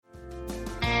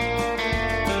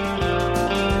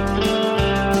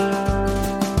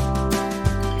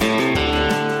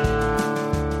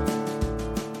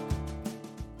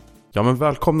Ja, men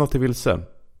välkomna till Vilse.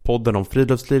 Podden om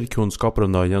friluftsliv, kunskaper och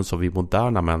nöjen som vi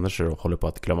moderna människor håller på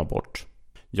att glömma bort.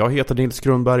 Jag heter Nils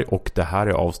Grundberg och det här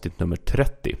är avsnitt nummer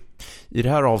 30. I det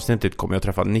här avsnittet kommer jag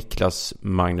träffa Niklas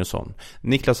Magnusson.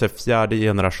 Niklas är fjärde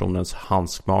generationens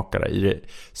handskmakare i det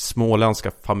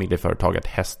småländska familjeföretaget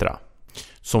Hestra,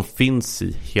 som finns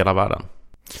i hela världen.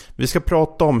 Vi ska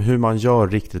prata om hur man gör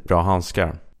riktigt bra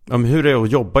handskar, om hur det är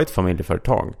att jobba i ett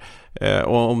familjeföretag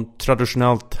och om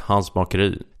traditionellt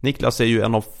handskmakeri. Niklas är ju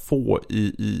en av få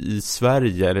i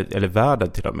Sverige eller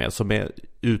världen till och med som är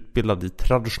utbildad i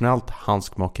traditionellt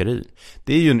handskmakeri.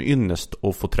 Det är ju en ynnest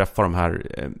att få träffa de här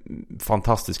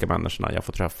fantastiska människorna jag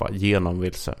får träffa genom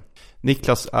Vilse.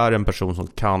 Niklas är en person som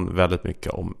kan väldigt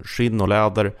mycket om skinn och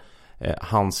läder,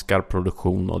 handskar,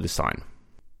 produktion och design.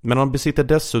 Men han besitter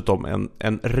dessutom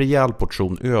en rejäl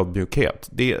portion ödmjukhet.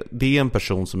 Det är en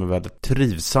person som är väldigt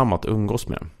trivsam att umgås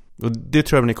med. Och det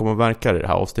tror jag ni kommer att märka i det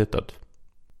här avsnittet.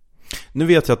 Nu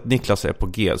vet jag att Niklas är på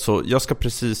G, så jag ska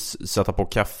precis sätta på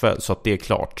kaffe så att det är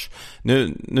klart.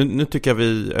 Nu tycker jag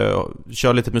vi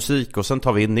kör lite musik och sen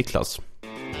tar vi in Niklas.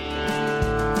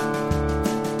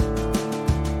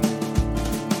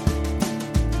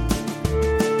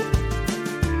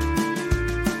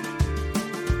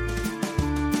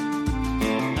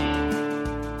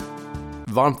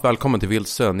 Varmt välkommen till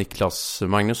Vilse, Niklas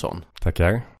Magnusson.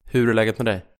 Tackar. Hur är läget med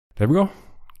dig? Det är bra.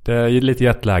 Det är lite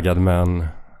jetlaggad, men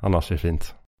annars är det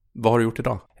fint. Vad har du gjort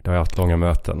idag? Idag har jag haft långa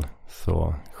möten,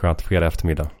 så skönt fredag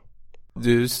eftermiddag.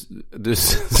 Du är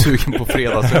sugen på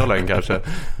fredagsölen kanske?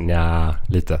 Nja,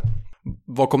 lite.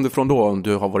 Var kom du ifrån då om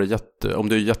du har varit om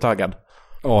du är jättetaggad?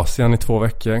 Asien i 2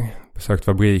 veckor. Besökt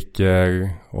fabriker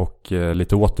och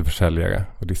lite återförsäljare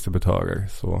och distributörer.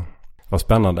 Så det var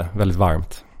spännande, väldigt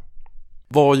varmt.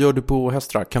 Vad gör du på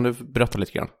Hestra? Kan du berätta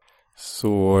lite grann?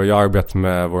 Så jag arbetar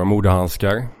med våra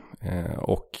modehandskar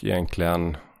och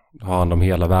egentligen har hand om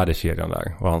hela värdekedjan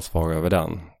där och ansvarar över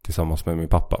den tillsammans med min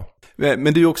pappa.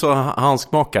 Men du är också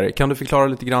handskmakare. Kan du förklara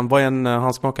lite grann, vad är en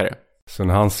handskmakare? Så en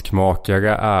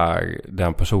handskmakare är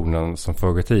den personen som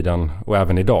förr i tiden, och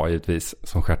även idag givetvis,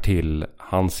 som skär till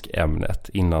handskämnet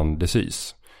innan det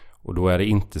sys. Och då är det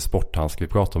inte sporthandskar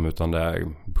vi pratar om, utan det är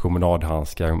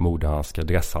promenadhandskar, modehandskar,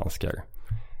 dresshandskar.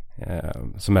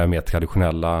 Som är mer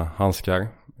traditionella handskar.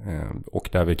 Och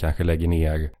där vi kanske lägger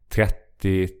ner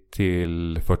 30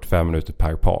 till 45 minuter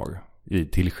per par i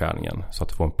tillskärningen. Så att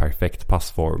du får en perfekt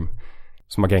passform.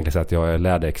 Så man kan egentligen säga att jag är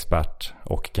läderexpert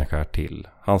och kan skära till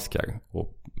handskar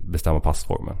och bestämma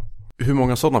passformen. Hur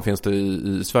många sådana finns det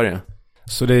i Sverige?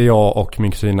 Så det är jag och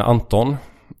min kusin Anton.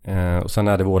 Och sen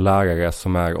är det vår lärare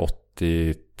som är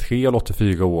 83 eller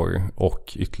 84 år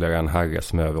och ytterligare en herre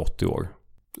som är över 80 år.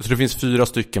 Så det finns 4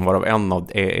 stycken varav en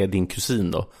av är din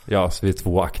kusin då? Ja, så vi är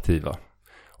 2 aktiva.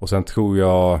 Och sen tror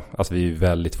jag, alltså vi är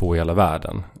väldigt få i hela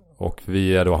världen. Och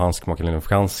vi är då handskmakare i den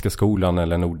franska skolan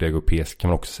eller nordeuropeisk kan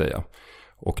man också säga.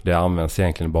 Och det används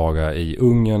egentligen bara i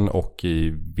Ungern och i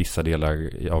vissa delar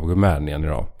av Rumänien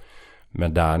idag.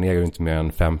 Men där nere är det inte mer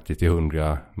än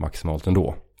 50-100 maximalt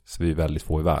ändå. Så vi är väldigt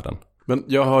få i världen. Men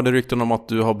jag hörde rykten om att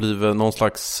du har blivit någon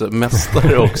slags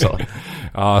mästare också.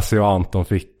 Ja, så jag och Anton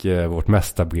fick vårt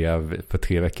mästarbrev för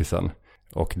 3 veckor sedan.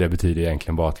 Och det betyder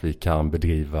egentligen bara att vi kan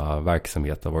bedriva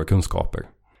verksamhet av våra kunskaper.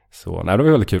 Så nej, det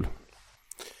var väldigt kul.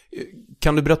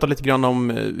 Kan du berätta lite grann om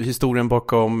historien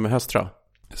bakom Hestra?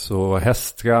 Så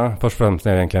Hestra, först och främst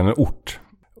är egentligen en ort.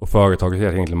 Och företaget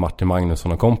heter egentligen Martin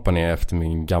Magnusson och Company efter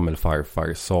min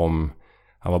gammelfarfar som...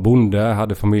 Han var bonde,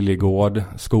 hade familjegård,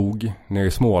 skog nere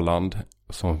i Småland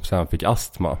som sen fick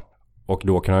astma. Och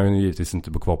då kan han ju givetvis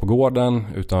inte bo kvar på gården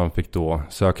utan fick då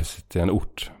söka sig till en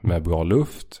ort med bra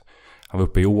luft. Han var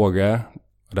uppe i Åre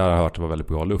och där har han hört att det var väldigt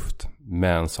bra luft.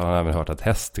 Men så har han även hört att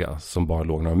Hestra som bara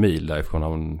låg några mil därifrån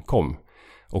han kom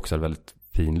också hade väldigt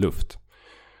fin luft.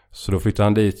 Så då flyttade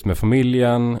han dit med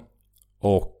familjen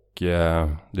och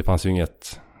det fanns ju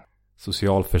inget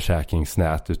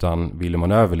socialförsäkringsnät utan ville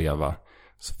man överleva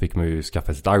så fick man ju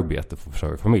skaffa sitt arbete för att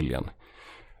försörja familjen.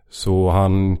 Så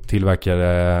han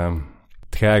tillverkade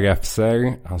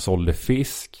träräfsor, han sålde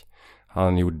fisk,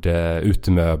 han gjorde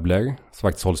utemöbler som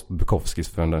faktiskt såldes på Bukowskis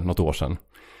för något år sedan.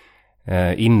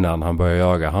 Innan han började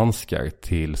göra handskar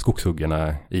till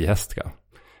skogshuggarna i Hestra.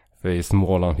 För i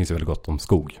Småland finns det väldigt gott om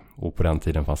skog och på den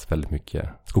tiden fanns det väldigt mycket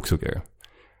skogshuggare.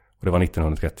 Och det var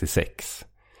 1936.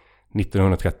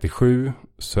 1937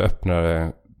 så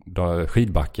öppnade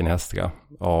skidbacken i Hestra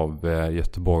av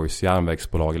Göteborgs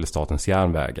järnvägsbolag eller Statens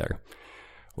järnvägar.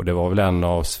 Och det var väl en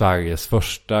av Sveriges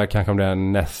första, kanske om det är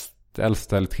näst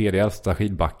äldsta eller 3:e äldsta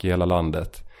skidbacke i hela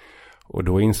landet. Och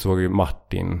då insåg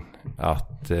Martin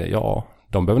att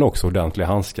de behöver också ordentliga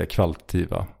handskar,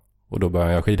 kvalitativa. Och då började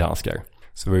han göra skidhandskar.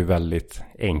 Så det var ju väldigt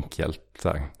enkelt så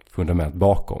här, fundament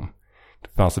bakom.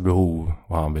 Det fanns ett behov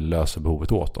och han ville lösa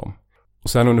behovet åt dem. Och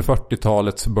sen under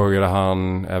 40-talet så började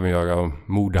han även göra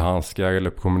modehandskar eller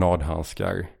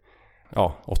promenadhandskar.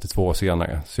 Ja, 82 år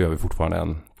senare så gör vi fortfarande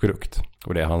en produkt.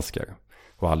 Och det är handskar.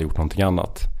 Och har aldrig gjort någonting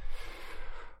annat.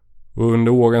 Och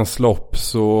under årens lopp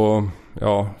så,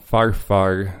 ja,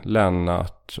 farfar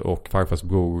Lennart och farfars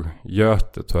bror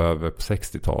Göte tog över på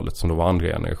 60-talet som då var andra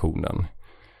generationen.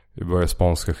 Vi började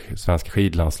sponsra svenska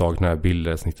skidlandslaget när det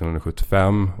bildades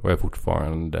 1975 och är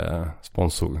fortfarande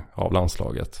sponsor av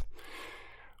landslaget.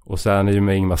 Och sen i och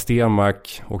med Ingmar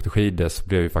Stenmark åkte skidor så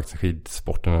blev ju faktiskt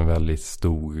skidsporten en väldigt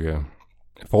stor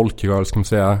folkrörelse kan man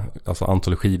säga. Alltså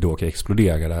antalet skidåkare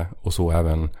exploderade och så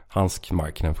även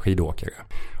handskmarknaden för skidåkare.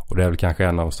 Och det är väl kanske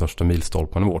en av de största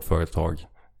milstolparna i vårt företag.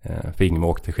 För Ingmar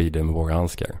åkte skidor med våra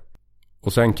handskar.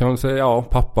 Och sen kan man säga, ja,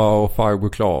 pappa och farbror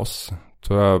Claes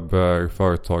tog över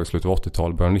företag i slutet av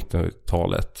 80-talet, början av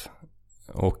 90-talet.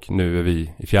 Och nu är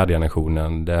vi i fjärde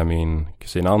generationen. Det är min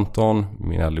kusin Anton,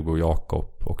 min äldrebror Jakob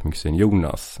och min kusin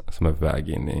Jonas som är på väg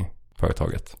in i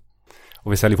företaget.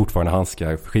 Och vi säljer fortfarande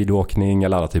handskar för skidåkning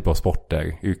eller alla typer av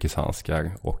sporter,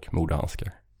 yrkeshandskar och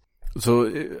modehandskar. Så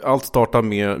allt startar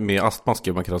med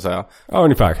astmasker man kan säga? Ja,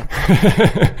 ungefär.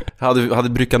 hade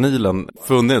Brycanilen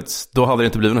funnits, då hade det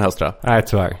inte blivit någon hästra? Nej,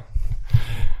 tyvärr.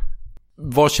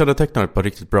 Vad kännetecknar på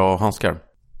riktigt bra handskar?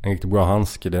 En riktigt bra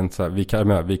handske, det är inte så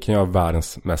här, vi kan göra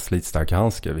världens mest slitstarka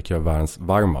handske, vi kan göra världens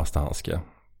varmaste handske.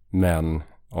 Men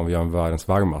om vi gör en världens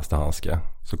varmaste handske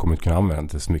så kommer vi inte kunna använda den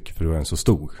till så mycket för då är den så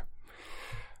stor.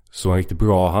 Så en riktigt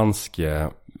bra handske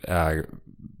är,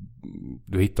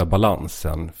 du hittar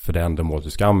balansen för det ändamål du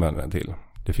ska använda den till.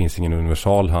 Det finns ingen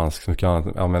universalhandsk som du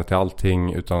kan använda till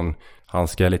allting, utan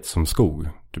handskar är lite som skor.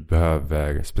 Du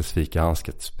behöver specifika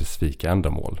handskar till specifika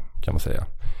ändamål kan man säga.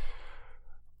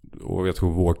 Och jag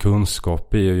tror vår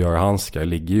kunskap i att göra handskar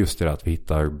ligger just i det att vi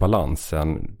hittar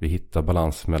balansen. Vi hittar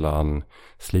balans mellan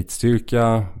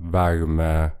slitstyrka,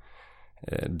 värme,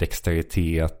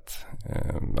 dexteritet,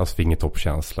 alltså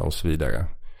fingertoppkänsla och så vidare.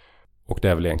 Och det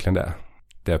är väl egentligen det.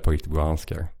 Det är på riktigt bra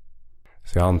handskar.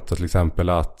 Så jag antar till exempel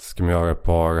att ska man göra ett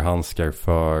par handskar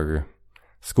för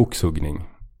skogshuggning.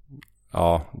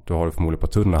 Ja, då har du förmodligen på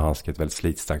tunna handskar ett väldigt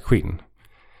slitstarkt skinn.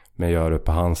 Men gör du ett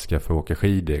par handskar för att åka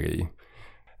skidor i,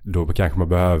 då kanske man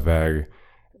behöver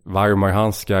varmare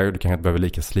handskar. Du kanske inte behöver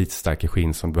lika slitstarka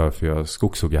skinn som du behöver för att göra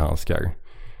skogshuggarhandskar.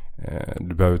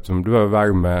 Du behöver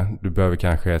värme. Du behöver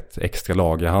kanske ett extra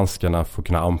lager i handskarna för att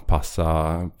kunna anpassa.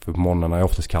 För på morgnarna är det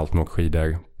oftast kallt med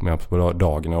skidor. Men på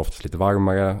dagen är det oftast lite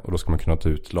varmare. Och då ska man kunna ta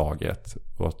ut lagret.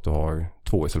 Och att du har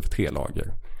 2 istället för 3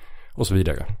 lager. Och så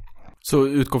vidare. Så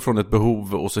utgå från ett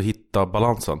behov och så hitta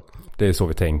balansen? Det är så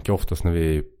vi tänker oftast när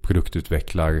vi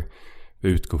produktutvecklar. Vi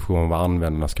utgår från vad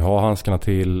användarna ska ha handskarna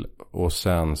till. Och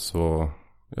sen så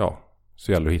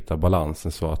gäller det att hitta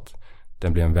balansen så att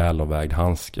den blir en välavvägd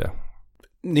handske.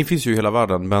 Ni finns ju i hela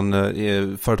världen, men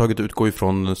företaget utgår ju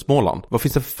från Småland. Vad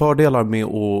finns det för fördelar med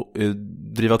att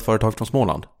driva ett företag från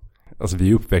Småland? Alltså vi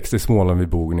är uppväxta i Småland, vi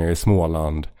bor nere i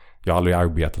Småland. Jag har aldrig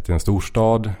arbetat i en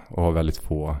storstad och har väldigt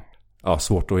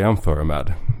svårt att jämföra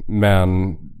med.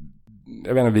 Men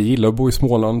jag vet inte, vi gillar att bo i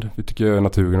Småland. Vi tycker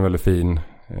naturen är väldigt fin.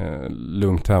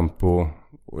 Lugnt tempo.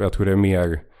 Och jag tror det är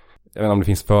mer, jag vet inte om det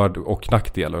finns för- och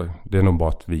nackdelar. Det är nog bara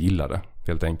att vi gillar det.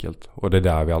 Helt enkelt. Och det är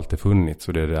där vi alltid funnits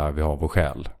och det är där vi har vår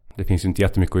själ. Det finns ju inte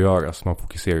jättemycket att göra så man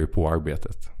fokuserar ju på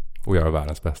arbetet. Och göra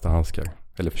världens bästa handskar.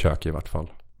 Eller försöker i vart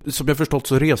fall. Som jag förstått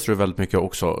så reser du väldigt mycket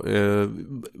också.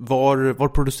 Var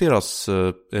produceras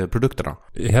produkterna?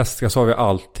 I Hästra så har vi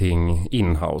allting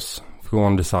in-house.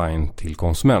 Från design till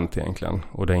konsument egentligen.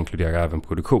 Och det inkluderar även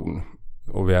produktion.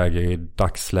 Och vi äger i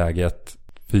dagsläget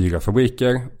 4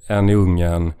 fabriker. En i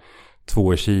Ungern,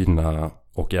 2 i Kina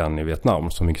och en i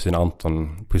Vietnam som min kusin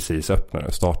Anton precis öppnade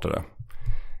och startade.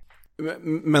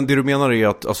 Men det du menar är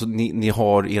att alltså, ni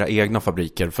har era egna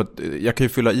fabriker. För jag kan ju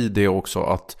fylla i det också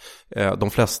att de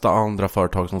flesta andra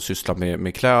företag som sysslar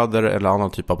med kläder eller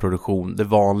annan typ av produktion, det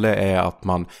vanliga är att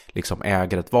man liksom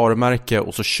äger ett varumärke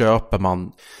och så köper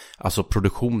man alltså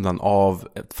produktionen av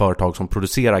ett företag som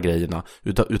producerar grejerna.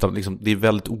 Utan liksom, det är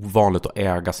väldigt ovanligt att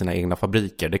äga sina egna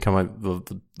fabriker. Det kan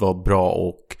vara bra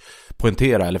att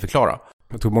poängtera eller förklara.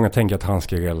 Jag tror många tänker att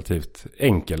handskar är en relativt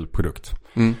enkel produkt.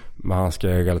 Men handskar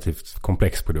är en relativt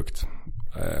komplex produkt.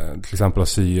 Till exempel att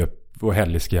sy vår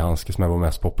Helliski-handske som är vår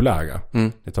mest populära.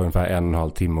 Det tar ungefär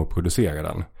 1,5 timme att producera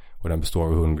den. Och den består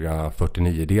av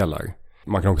 149 delar.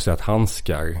 Man kan också säga att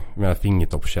handskar med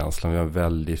fingertoppskänslan, vi har en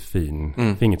väldigt fin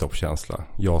fingertoppskänsla.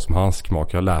 Jag som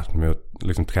handskmakare har lärt mig att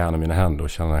liksom träna mina händer och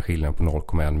känna skillnaden på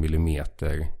 0,1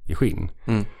 millimeter i skinn.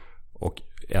 Och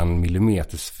en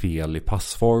millimeters fel i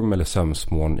passform eller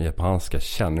sömsmån i ett par handskar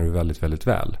känner du väldigt, väldigt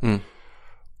väl.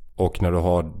 Och när du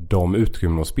har de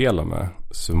utrymmen att spela med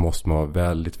så måste man vara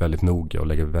väldigt, väldigt noga och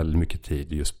lägga väldigt mycket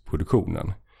tid i just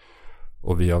produktionen.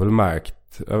 Och vi har väl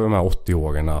märkt över de här 80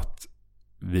 åren att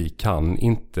vi kan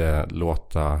inte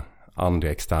låta andra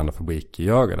externa fabriker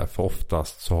göra det. För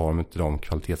oftast så har de inte de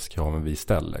kvalitetskraven vi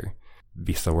ställer.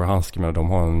 Vissa av våra handskar, de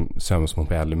har en sömsmån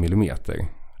på 11 millimeter.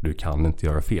 Du kan inte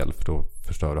göra fel för då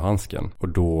förstör du handsken. Och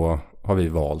då har vi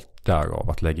valt därav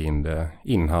att lägga in det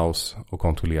in-house och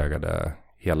kontrollera det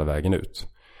hela vägen ut.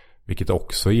 Vilket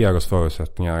också ger oss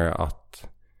förutsättningar att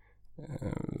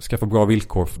skaffa bra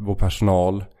villkor för vår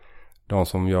personal, de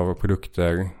som gör våra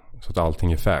produkter, så att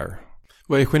allting är fair.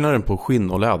 Vad är skillnaden på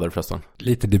skinn och läder förresten?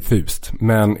 Lite diffust,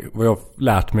 men vad jag har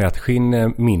lärt mig är att skinn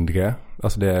är mindre,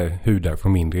 alltså det är hudar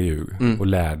från mindre djur och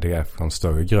läder är från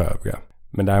större grövre.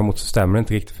 Men däremot så stämmer det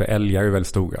inte riktigt för älgar är väldigt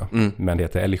stora. Men det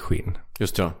heter älgskinn.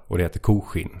 Just det. Och det heter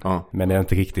koskinn. Ja. Men det är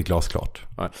inte riktigt glasklart.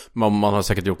 Nej. Man har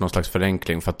säkert gjort någon slags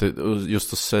förenkling. För att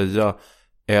just att säga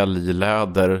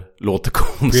älgläder låter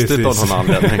konstigt av någon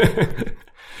anledning.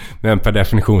 Men per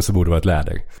definition så borde det vara ett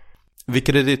läder.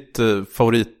 Vilket är ditt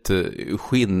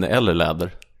favoritskinn eller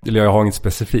läder? Jag har inget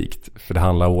specifikt. För det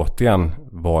handlar återigen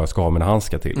vad jag ska ha mina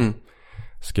handskar till.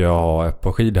 Ska jag ha ett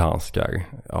par skidhandskar,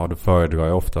 ja då föredrar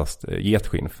jag oftast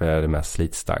getskinn för det är det mest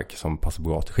slitstark som passar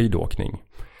bra till skidåkning.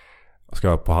 Ska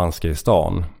jag ha ett par handskar i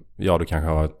stan, ja då kanske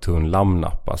jag har ett tunn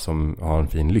lammnappa som har en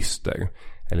fin lyster.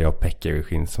 Eller jag har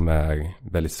peccaryskinn som är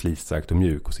väldigt slitstarkt och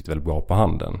mjuk och sitter väldigt bra på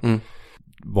handen.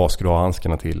 Vad ska du ha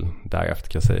handskarna till? Därefter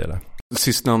kan jag säga det.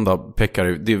 Sistnämnda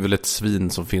peccary, det är väl ett svin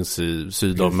som finns i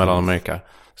Syd- och Mellanamerika?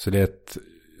 Så det är ett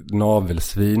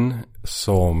navelsvin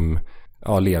som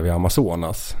lever i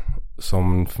Amazonas,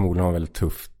 som förmodligen har en väldigt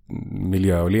tuff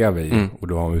miljö att leva i. Och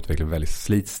då har de utvecklat väldigt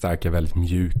slitstarka, väldigt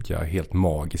mjuka, helt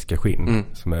magiska skinn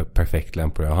som är perfekt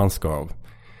lämpliga att ha handskar av.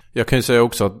 Jag kan ju säga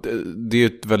också att det är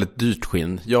ett väldigt dyrt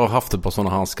skinn. Jag har haft ett par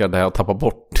sådana handskar där jag tappar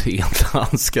bort egentligen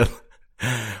handskar.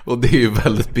 Och det är ju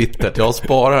väldigt bittert. Jag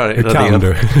sparar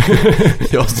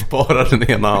jag sparar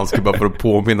den ena handsken bara för att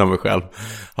påminna mig själv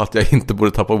att jag inte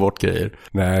borde tappa bort grejer.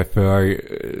 Nej, för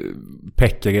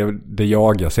peckare det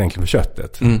jagas egentligen för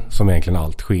köttet som egentligen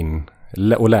allt skinn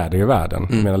och läder i världen.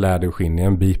 Jag menar, läder och skinn är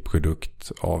en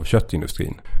biprodukt av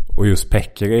köttindustrin. Och just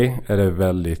peckare är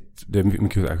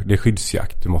det är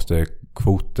skyddsjakt. Du måste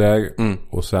kvoter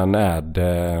och sen är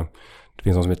det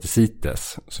finns något som heter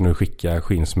CITES. Så nu skickar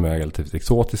skinn som är relativt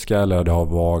exotiska eller det har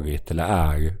varit eller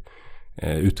är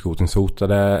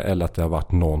utrotningshotade eller att det har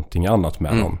varit någonting annat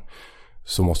med dem.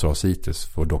 Så måste du ha CITES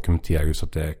för att dokumentera så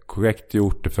att det är korrekt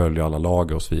gjort, det följer alla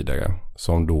lagar och så vidare.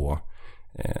 Som då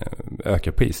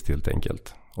ökar priset helt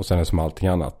enkelt. Och sen är det som allting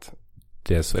annat.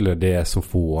 Det är så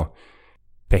få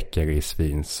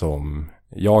peccarisvin som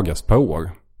jagas per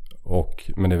år.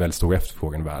 Men det är väldigt stor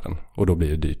efterfrågan i världen. Och då blir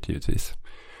det dyrt givetvis.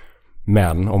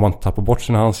 Men om man tappar bort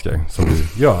sina handskar som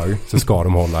du gör så ska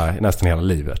de hålla nästan hela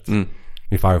livet.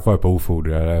 Min farfar på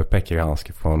ofodrade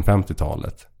peccaryhandskar från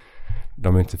 50-talet.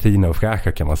 De är inte fina och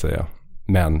fräscha kan man säga.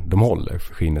 Men de håller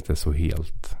för skinnet är så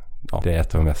helt... Ja, det är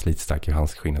ett av de mest slitstarka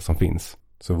handskskinnen som finns.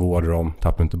 Så vårdar dem,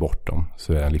 tappar inte bort dem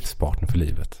så är det en livspartner för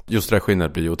livet. Just det här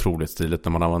skinnet blir ju otroligt stiligt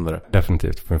när man använder det.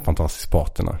 Definitivt, för en fantastisk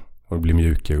patina. Och det blir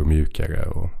mjukare och mjukare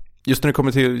och... Just när det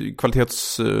kommer till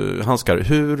kvalitetshandskar,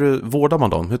 hur vårdar man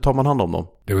dem? Hur tar man hand om dem?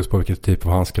 Det beror på vilket typ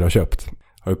av handskar du har köpt.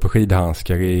 Har du på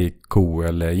skidhandskar i ko-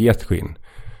 eller getskinn,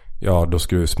 ja då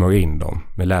ska du smörja in dem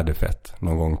med läderfett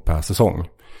någon gång per säsong.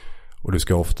 Och du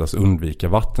ska oftast undvika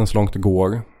vatten så långt det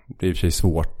går. Det är i och för sig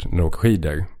svårt när du åker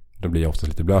skidor. Då blir oftast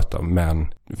lite blöta,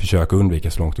 men försök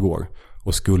undvika så långt det går.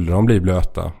 Och skulle de bli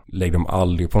blöta, lägg dem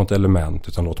aldrig på något element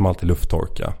utan låt dem alltid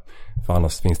lufttorka. För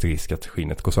annars finns det risk att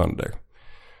skinnet går sönder.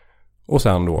 Och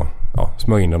sen då,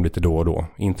 smörj in dem lite då och då.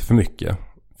 Inte för mycket.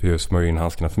 För smörj in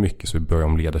handskarna för mycket så börjar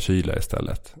de leda kyla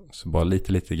istället. Så bara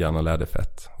lite grann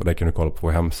läderfett. Och det kan du kolla på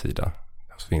vår hemsida.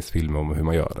 Så finns filmer om hur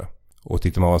man gör det. Och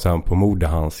tittar man sen på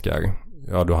modehandskar,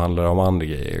 ja då handlar det om andra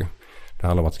grejer. Det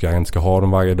handlar om att du inte ska ha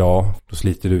dem varje dag. Då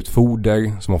sliter du ut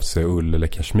foder som ofta är ull eller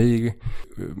kashmir.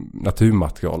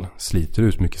 Naturmaterial sliter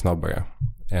ut mycket snabbare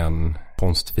än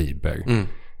konstfiber.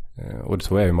 Och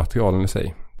så är ju materialen i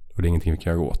sig. Och det är ingenting vi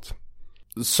kan göra åt.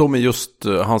 Som med just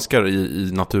handskar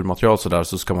i naturmaterial så där,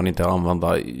 så ska man inte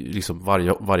använda liksom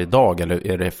varje dag, eller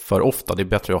är det för ofta? Det är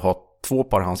bättre att ha 2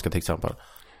 par handskar till exempel.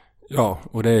 Ja,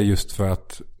 och det är just för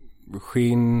att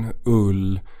skinn,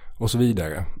 ull och så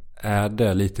vidare, är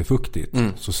det lite fuktigt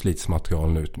så slits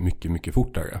materialen ut mycket, mycket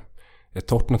fortare. Ett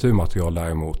torrt naturmaterial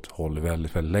däremot håller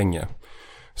väldigt, väldigt länge.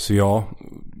 Så jag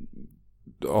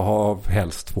har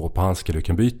helst 2 par handskar du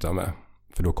kan byta med.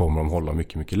 För då kommer de hålla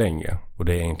mycket, mycket längre. Och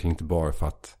det är egentligen inte bara för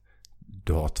att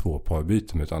du har 2 par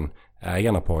byten, utan är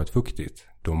ena paret fuktigt,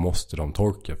 då måste de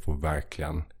torka för att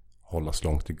verkligen hålla så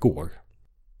långt det går.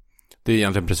 Det är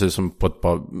egentligen precis som på ett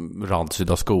par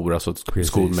randsydda skor, alltså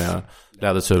skor med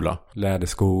lädersula.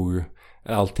 Läderskor,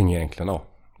 allting egentligen,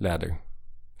 läder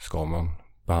ska man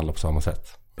behandla på samma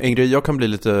sätt. En grej jag kan bli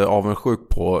lite avundsjuk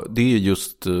på, det är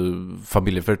just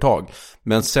familjeföretag.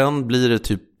 Men sen blir det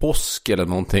typ påsk eller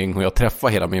någonting och jag träffar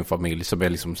hela min familj som är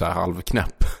liksom så här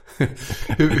halvknäpp.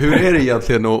 hur är det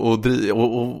egentligen att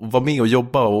vara med och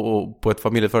jobba och på ett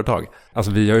familjeföretag?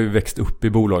 Alltså vi har ju växt upp i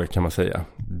bolaget kan man säga.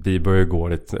 Vi började gå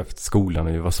lite efter skolan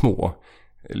när vi var små.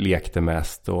 Lekte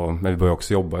mest, men vi började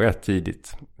också jobba rätt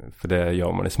tidigt. För det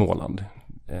gör man i Småland.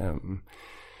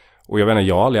 Och jag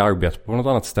har aldrig arbetat på något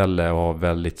annat ställe och har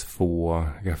väldigt få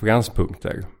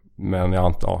referenspunkter. Men jag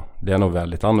antar, det är nog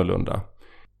väldigt annorlunda.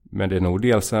 Men det är nog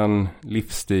dels en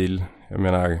livsstil. Jag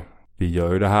menar, vi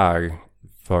gör ju det här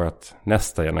för att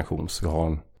nästa generation ska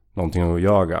ha någonting att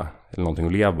göra eller någonting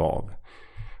att leva av.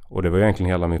 Och det var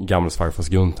egentligen hela min gammelfarfars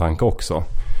grundtanke också.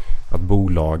 Att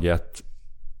bolaget,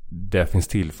 det finns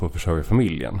till för att försörja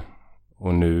familjen.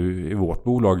 Och nu i vårt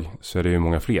bolag så är det ju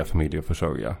många fler familjer att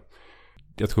försörja.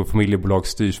 Jag tror familjebolag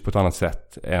styrs på ett annat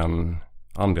sätt än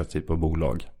andra typer av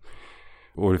bolag.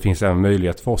 Och det finns även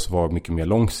möjlighet för oss att vara mycket mer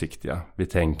långsiktiga. Vi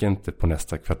tänker inte på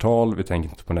nästa kvartal, vi tänker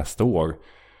inte på nästa år.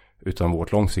 Utan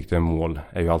vårt långsiktiga mål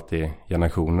är ju alltid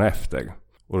generationerna efter.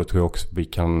 Och då tror jag också att vi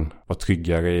kan vara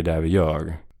tryggare i det vi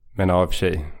gör. Men av för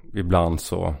sig, ibland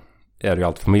så är det ju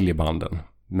allt familjebanden.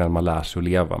 Men man lär sig att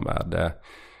leva med det.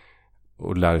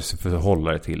 Och lär sig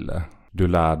förhålla dig till det. Du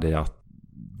lär dig att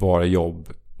vara jobb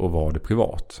och vara det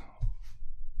privat.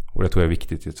 Och det tror jag är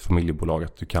viktigt i ett familjebolag,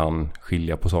 att du kan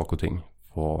skilja på saker och ting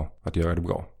för att göra det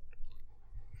bra.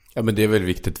 Ja, men det är väl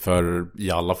viktigt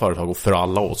i alla företag och för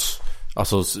alla oss.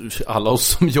 Alltså alla oss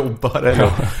som jobbar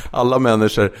eller alla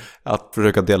människor, att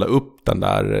försöka dela upp den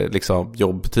där liksom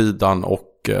jobbtiden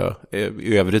och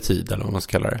övrig tid eller vad man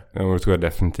ska kalla det. Ja, det tror jag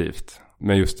definitivt.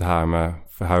 Men just det här med,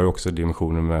 för här är också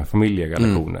dimensionen med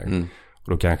familjerelationer.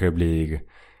 Och då kanske det blir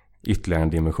ytterligare en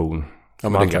dimension. Ja,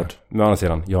 men det är klart. Men å andra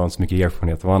sidan, jag har inte så mycket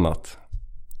erfarenhet av annat.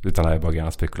 Utan det är bara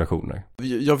rena spekulationer.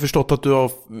 Jag har förstått att du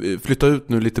har flyttat ut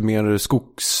nu lite mer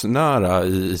skogsnära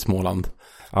i Småland.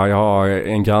 Ja, jag har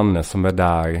en granne som är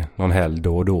där någon helg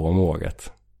då och då om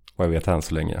året. Och jag vet än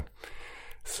så länge.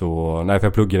 Så för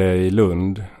jag pluggade i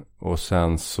Lund. Och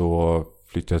sen så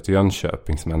flyttade jag till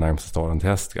Jönköping som är närmsta staden till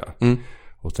Hästra.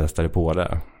 Och testade på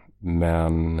det.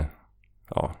 Men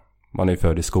ja, man är ju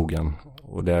född i skogen.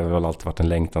 Och det har väl alltid varit en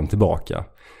längtan tillbaka.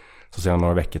 Så sedan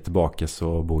några veckor tillbaka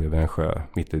så bor jag vid en sjö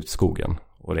mitt ute i skogen.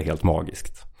 Och det är helt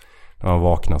magiskt. När man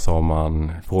vaknar så har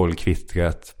man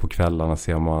fågelkvittret. På kvällarna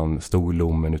ser man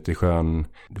storlommen ute i sjön.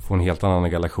 Du får en helt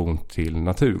annan relation till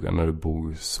naturen när du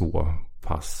bor så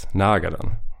pass nära den.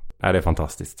 Det är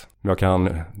fantastiskt. Jag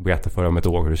kan berätta för dig om ett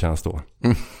år hur det känns då.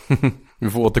 Vi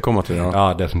får återkomma till det då.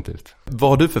 Ja, definitivt. Vad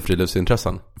har du för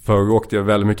friluftsintressen? Förr åkte jag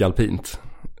väldigt mycket alpint.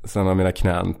 Sen har mina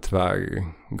knän tyvärr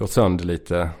gått sönder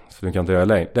lite. Så nu kan inte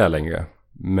göra det längre.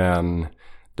 Men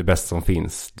det bästa som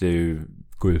finns, det är ju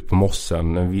gå ut på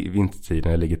mossen vintertid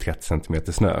när det ligger 30 cm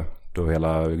snö. Då är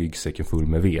hela ryggsäcken full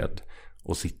med ved.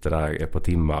 Och sitter där ett par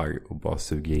timmar och bara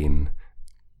suger in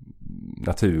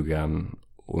naturen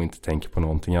och inte tänker på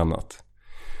någonting annat.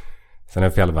 Sen är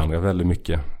jag fjällvandrar väldigt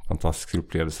mycket. Fantastisk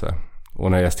upplevelse.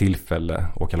 Och när jag är tillfälle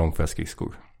åka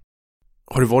långfärdsskridskor.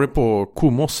 Har du varit på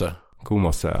Komosse?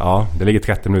 Komosse, ja. Det ligger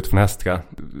 30 minuter från Hästra.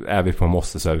 Är vi på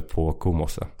Mosse så är vi på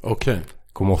Komosse. Okej.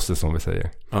 Komosse som vi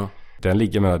säger. Ja. Den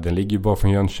ligger bara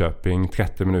från Jönköping.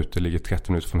 30 minuter, ligger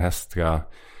 30 minuter från Hästra.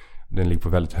 Den ligger på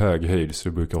väldigt hög höjd så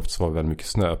det brukar ofta vara väldigt mycket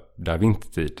snö där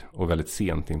vintertid. Och väldigt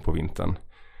sent in på vintern.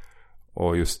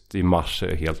 Och just i mars är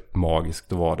det helt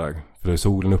magiskt att vara där. För då är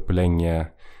solen uppe länge.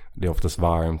 Det är oftast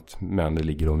varmt men det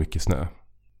ligger då mycket snö.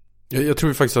 Jag tror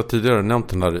vi faktiskt har tidigare nämnt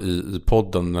den där i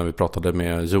podden när vi pratade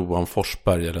med Johan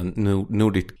Forsberg eller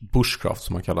Nordic Bushcraft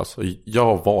som man kallas. Och jag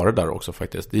har varit där också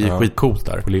faktiskt. Det är skitcoolt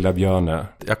där. På Lilla Björne.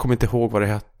 Jag kommer inte ihåg vad det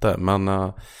hette men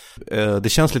det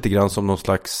känns lite grann som någon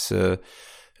slags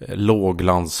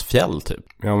låglandsfjäll typ.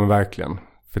 Ja men verkligen.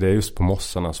 För det är just på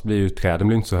mossarna så blir ju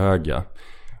träden inte så höga.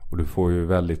 Och du får ju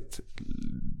väldigt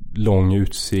lång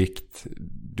utsikt.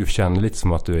 Du känner lite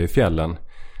som att du är i fjällen.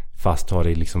 Fast har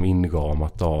det liksom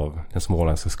inramat av den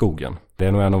småländska skogen. Det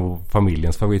är nog en av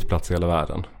familjens favoritplatser i hela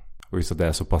världen. Och just att det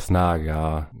är så pass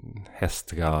nära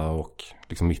Hästra och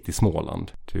liksom mitt i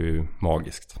Småland. Det är ju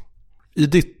magiskt. I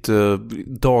ditt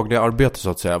dagliga arbete så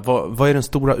att säga, vad är den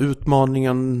stora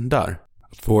utmaningen där?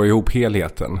 Få ihop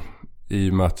helheten. I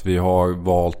och med att vi har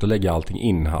valt att lägga allting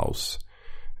in-house.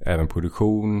 även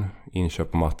produktion,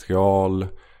 inköp av material,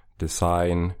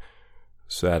 design,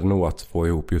 så är det nog att få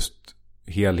ihop just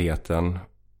helheten,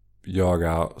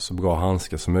 göra så bra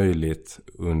handskar som möjligt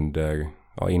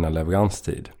innan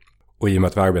leveranstid. Och i och med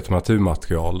att vi arbetar med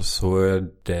naturmaterial så är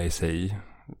det i sig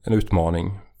en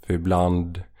utmaning. För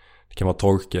ibland det kan vara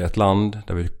torka i ett land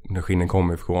där skinnen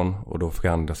kommer ifrån och då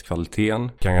förändras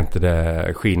kvaliteten. Kan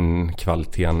inte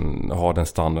skinnkvaliteten ha den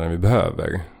standarden vi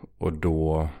behöver och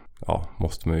då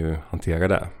måste man ju hantera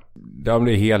det. Det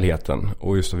blir helheten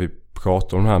och just att vi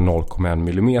pratar om de här 0,1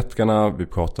 millimetrarna, vi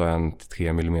pratar 1-3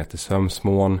 mm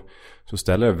sömsmån, så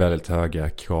ställer det väldigt höga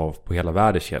krav på hela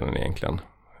värdekedjan egentligen.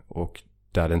 Och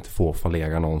där det inte får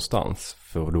fallera någonstans,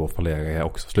 för då fallerar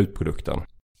också slutprodukten.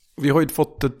 Vi har ju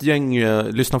fått ett gäng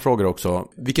lyssnarfrågor också.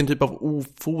 Vilken typ av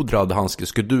ofodrad handske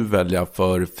skulle du välja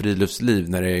för friluftsliv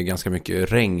när det är ganska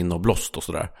mycket regn och blåst och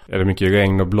sådär? Är det mycket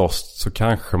regn och blåst så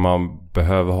kanske man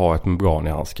behöver ha ett membran i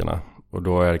handskarna. Och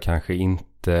då är det kanske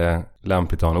inte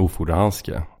lämpligt att ha en ofodrad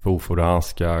handske. För ofodrade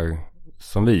handskar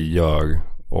som vi gör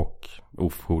och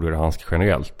ofodrade handskar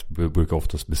generellt brukar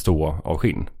oftast bestå av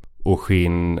skinn. Och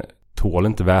skinn tål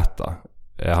inte väta.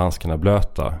 Är handskarna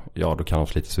blöta, då kan de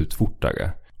slitas ut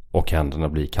fortare. Och händerna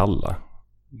blir kalla.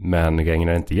 Men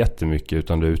regnar det inte jättemycket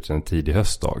utan det är ute en tidig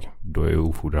höstdag, då är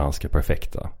ofodrade handskar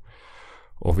perfekta.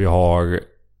 Och vi har 1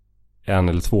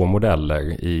 eller 2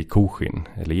 modeller i koskinn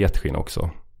eller getskinn också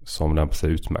som lämpar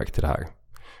sig utmärkt till det här.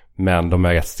 Men de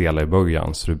är rätt stela i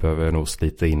början så du behöver nog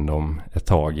slita in dem ett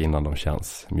tag innan de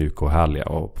känns mjuka och härliga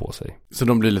att ha på sig. Så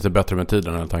de blir lite bättre med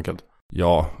tiden helt enkelt?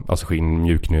 Ja, alltså skinn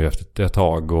mjuknar ju efter ett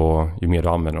tag och ju mer du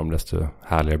använder dem desto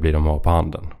härligare blir de att ha på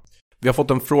handen. Vi har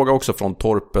fått en fråga också från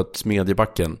Torpet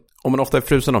Smedjebacken. Om man ofta är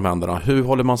frusen om händerna, hur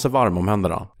håller man sig varm om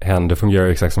händerna? Händer fungerar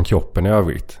exakt som kroppen i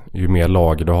övrigt. Ju mer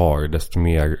lager du har, desto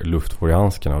mer luft får i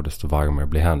handskarna och desto varmare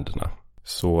blir händerna.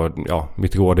 Så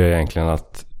mitt råd är egentligen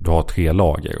att du har 3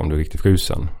 lager om du är riktigt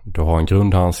frusen. Du har en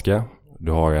grundhandske,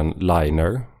 du har en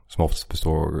liner som oftast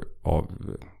består av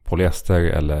polyester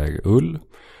eller ull.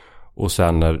 Och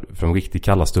sen för de riktigt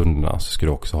kalla stunderna så ska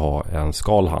du också ha en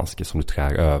skalhandske som du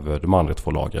trär över de andra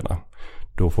 2 lagerna.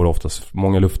 Då får du oftast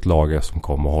många luftlager som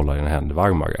kommer att hålla dina händer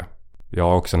varmare. Jag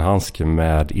har också en handske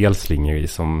med elslingor i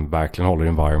som verkligen håller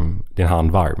din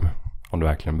hand varm om det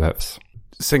verkligen behövs.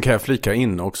 Sen kan jag flika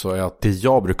in också att det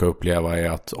jag brukar uppleva är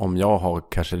att om jag har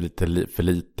kanske för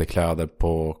lite kläder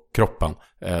på kroppen,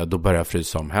 då börjar jag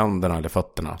frysa om händerna eller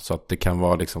fötterna. Så att det kan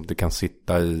vara det kan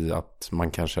sitta i att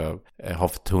man kanske har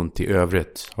för tunt i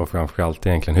övrigt. Och framförallt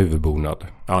egentligen huvudbonad.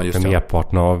 Ja, just det. För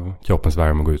merparten av kroppens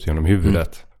värme går ut genom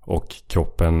huvudet. Och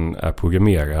kroppen är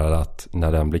programmerad att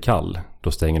när den blir kall,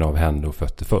 då stänger den av händer och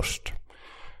fötter först.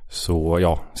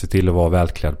 Så se till att vara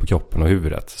välklädd på kroppen och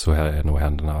huvudet så här är nog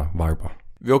händerna varma.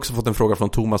 Vi har också fått en fråga från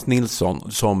Thomas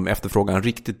Nilsson som efterfrågar en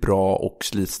riktigt bra och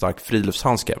slitstark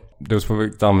friluftshandske. Det är på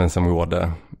ett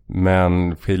användningsområde,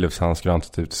 men friluftshandskar har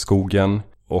inte ut i skogen.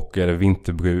 Och är det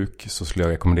vinterbruk så skulle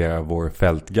jag rekommendera vår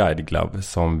Felt Guide Glove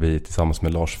som vi tillsammans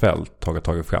med Lars Felt har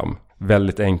tagit fram.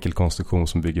 Väldigt enkel konstruktion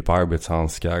som bygger på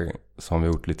arbetshandskar som vi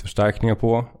har gjort lite förstärkningar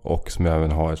på och som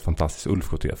även har ett fantastiskt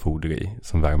ullfrotterat foder i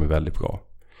som värmer väldigt bra.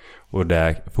 Och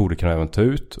det foder kan du även ta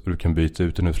ut och du kan byta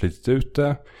ut det när du slitit ut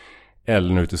det. Eller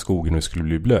när du ute i skogen nu skulle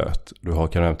bli blöt. Du kan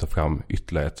du även ta fram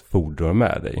ytterligare ett foder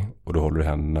med dig och då håller du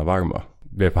händerna varma.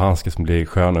 Det är på handskar som blir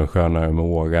skönare och skönare med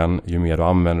åren. Ju mer du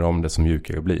använder dem desto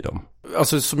mjukare blir de.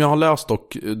 Alltså som jag har läst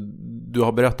och du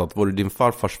har berättat, var det din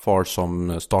farfars far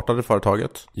som startade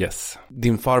företaget? Yes.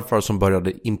 Din farfar som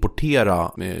började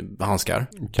importera handskar?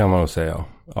 Kan man nog säga,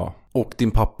 ja. Och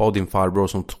din pappa och din farbror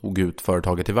som tog ut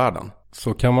företaget i världen?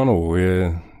 Så kan man nog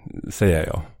säga,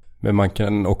 ja. Men man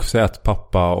kan också säga att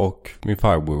pappa och min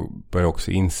farbror börjar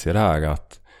också inse det här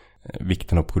att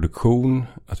vikten av produktion,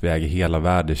 att vi äger hela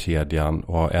värdekedjan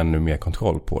och har ännu mer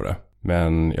kontroll på det.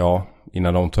 Men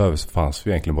innan de tog över så fanns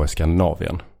vi egentligen bara i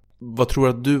Skandinavien. Vad tror du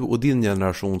att du och din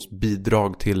generations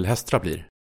bidrag till Hästra blir?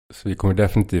 Så vi kommer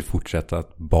definitivt fortsätta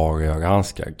att bara göra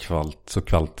handskar, så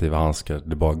kvalitativa handskar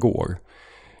det bara går.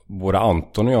 Både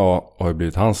Anton och jag har ju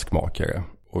blivit handskmakare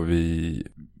och vi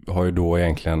har ju då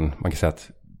egentligen, man kan säga att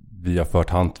vi har fört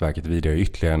hantverket vidare i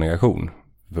ytterligare en generation.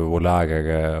 För vår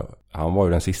lärare, han var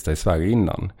ju den sista i Sverige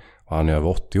innan och han är över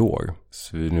 80 år.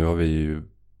 Så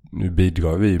nu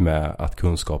bidrar vi med att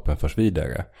kunskapen förs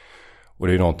vidare. Och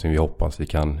det är någonting vi hoppas vi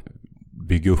kan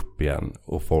bygga upp igen.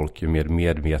 Och folk är mer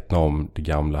medvetna om det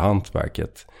gamla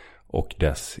hantverket och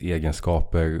dess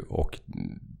egenskaper. Och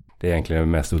det är egentligen det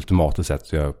mest ultimata sättet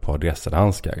att göra på dressade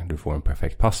handskar. Du får en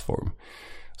perfekt passform.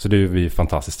 Så det är vi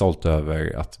fantastiskt stolta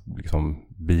över att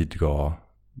bidra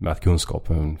med att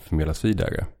kunskapen förmedlas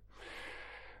vidare.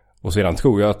 Och sedan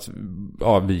tror jag att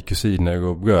vi kusiner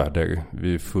och bröder,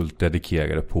 vi är fullt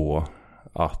dedikerade på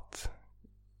att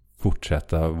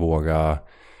fortsätta våra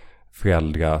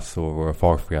föräldrars och våra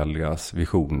farföräldrars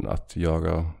vision att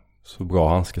göra så bra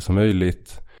handskar som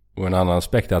möjligt. Och en annan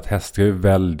aspekt är att hästar är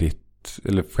väldigt,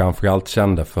 eller framförallt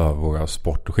kända för våra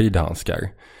sport- och skidhandskar.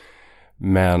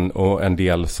 Men, och en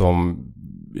del som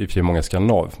i och för sig många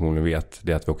skandinaver förmodligen vet,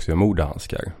 det är att vi också gör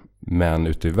modehandskar. Men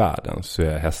ute i världen så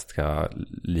är hästar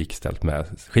likställt med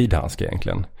skidhandskar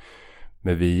egentligen.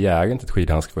 Men vi är inte ett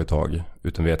skidhandskföretag,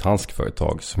 utan vi är ett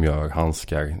handskföretag som gör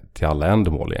handskar till alla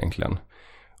ändamål egentligen.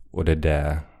 Och det är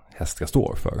det hästar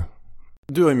står för.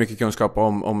 Du har ju mycket kunskap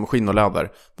om skinn och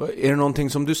läder. Är det någonting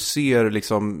som du ser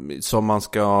liksom, som man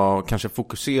ska kanske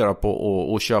fokusera på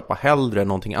och köpa hellre än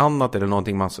någonting annat? Eller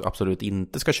någonting man absolut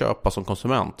inte ska köpa som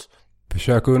konsument?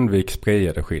 Försök undvika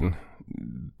sprayade skinn.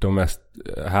 De mest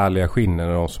härliga skinnen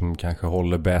är de som kanske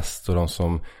håller bäst och de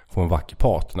som får en vacker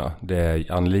patina. Det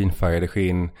är anilinfärgade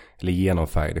skinn eller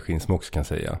genomfärgade skinn som också kan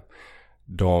säga.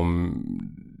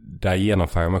 Där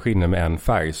genomfärgar man skinnen med en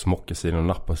färg så mockersidan och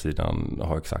napparsidan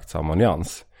har exakt samma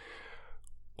nyans.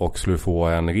 Och skulle du få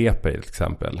en repa till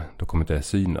exempel, då kommer inte det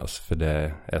synas för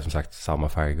det är som sagt samma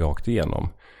färg rakt igenom.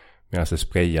 Medan det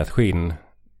sprayat skinn,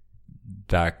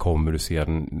 där kommer du se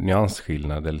en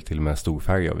nyansskillnad eller till och med en stor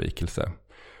färgavvikelse.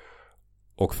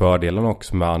 Och fördelen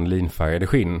också med anilinfärgade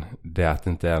skinn, det är att det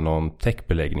inte är någon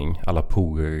täckbeläggning. Alla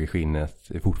porer i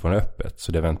skinnet är fortfarande öppet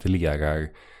så det ventilerar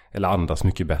eller andas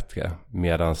mycket bättre.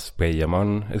 Medan sprayar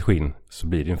man ett skinn så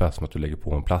blir det ungefär som att du lägger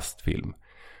på en plastfilm.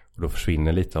 Och då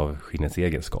försvinner lite av skinnets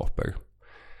egenskaper.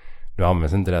 Nu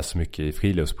används inte det så mycket i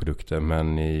friluftsprodukter,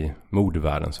 men i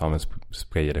modevärlden så används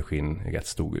sprayade skinn i rätt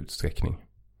stor utsträckning.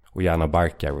 Och gärna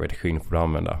barkar och skinn får du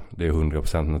använda. Det är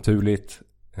 100% naturligt.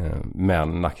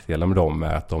 Men nackdelen med dem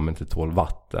är att de inte tål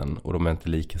vatten och de är inte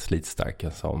lika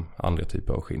slitstarka som andra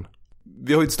typer av skinn.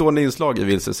 Vi har ett stående inslag i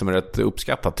Vilse som är rätt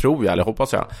uppskattat, tror jag, eller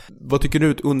hoppas jag. Vad tycker du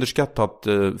är ett underskattat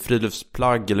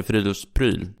friluftsplagg eller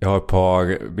friluftspryl? Jag har ett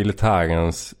par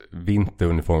militärens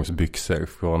vinteruniformsbyxor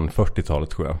från 40-talet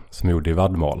tror jag, som gjorde i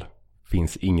vadmal.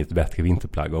 Finns inget bättre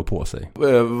vinterplagg att ha på sig.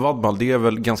 Vadmal, det är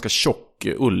väl ganska tjock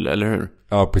ull, eller hur?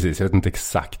 Ja, precis. Jag vet inte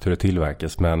exakt hur det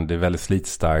tillverkas, men det är väldigt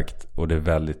slitstarkt och det är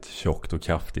väldigt tjockt och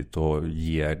kraftigt och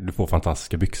du får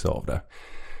fantastiska byxor av det.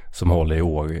 Som håller i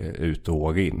år ut och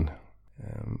år in.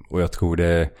 Och jag tror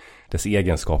dess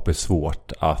egenskaper är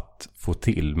svårt att få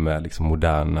till med liksom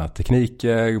moderna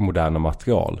tekniker, moderna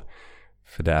material.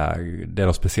 För det är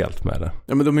något speciellt med det.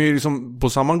 Ja, men de är ju liksom på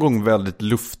samma gång väldigt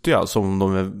luftiga som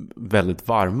de är väldigt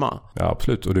varma. Ja,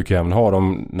 absolut. Och du kan även ha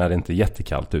dem när det inte är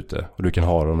jättekallt ute. Och du kan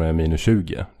ha dem när det är minus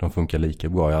 20. De funkar lika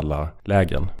bra i alla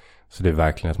lägen. Så det är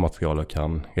verkligen ett material jag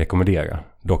kan rekommendera.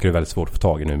 Dock är det väldigt svårt att få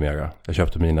tag i numera. Jag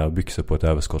köpte mina byxor på ett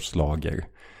överskottslager.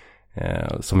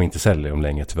 Som inte säljer dem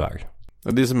längre tyvärr.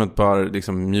 Det är som ett par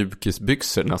liksom,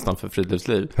 mjukisbyxor nästan för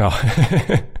friluftsliv. Ja.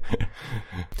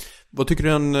 Vad tycker du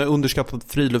är en underskattad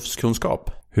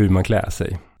friluftskunskap? Hur man klär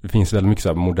sig. Det finns väldigt mycket så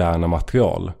här moderna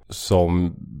material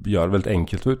som gör det väldigt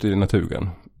enkelt ute i naturen.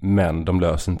 Men de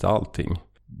löser inte allting.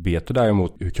 Vet du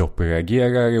däremot hur kroppen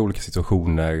reagerar i olika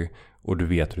situationer och du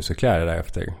vet hur du ska klä dig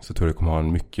därefter, så tror jag du kommer ha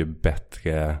en mycket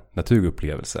bättre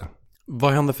naturupplevelse.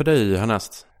 Vad händer för dig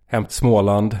härnäst? Hem till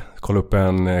Småland, kolla upp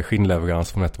en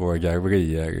skinnleverans från ett av våra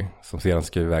garverier som sedan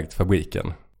ska iväg till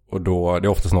fabriken. Och då, det är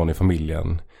oftast någon i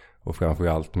familjen och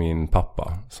framförallt min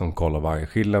pappa som kollar varje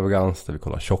skinnleverans, där vi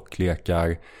kollar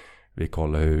tjocklekar, vi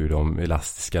kollar hur de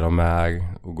elastiska de är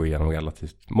och går igenom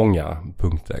relativt många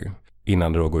punkter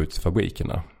innan det då går ut till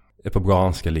fabrikerna. Ett par bra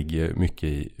handskar ligger mycket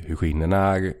i hur skinnen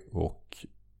är och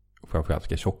framförallt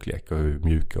vilka tjocklekar och hur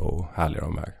mjuka och härliga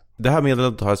de är. Det här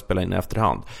meddelandet har jag spelat in i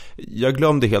efterhand. Jag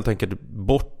glömde helt enkelt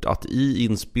bort att i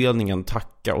inspelningen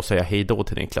tacka och säga hej då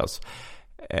till Niklas.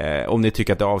 Om ni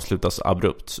tycker att det avslutas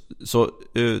abrupt. Så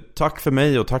tack för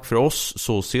mig och tack för oss,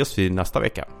 så ses vi nästa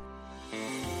vecka.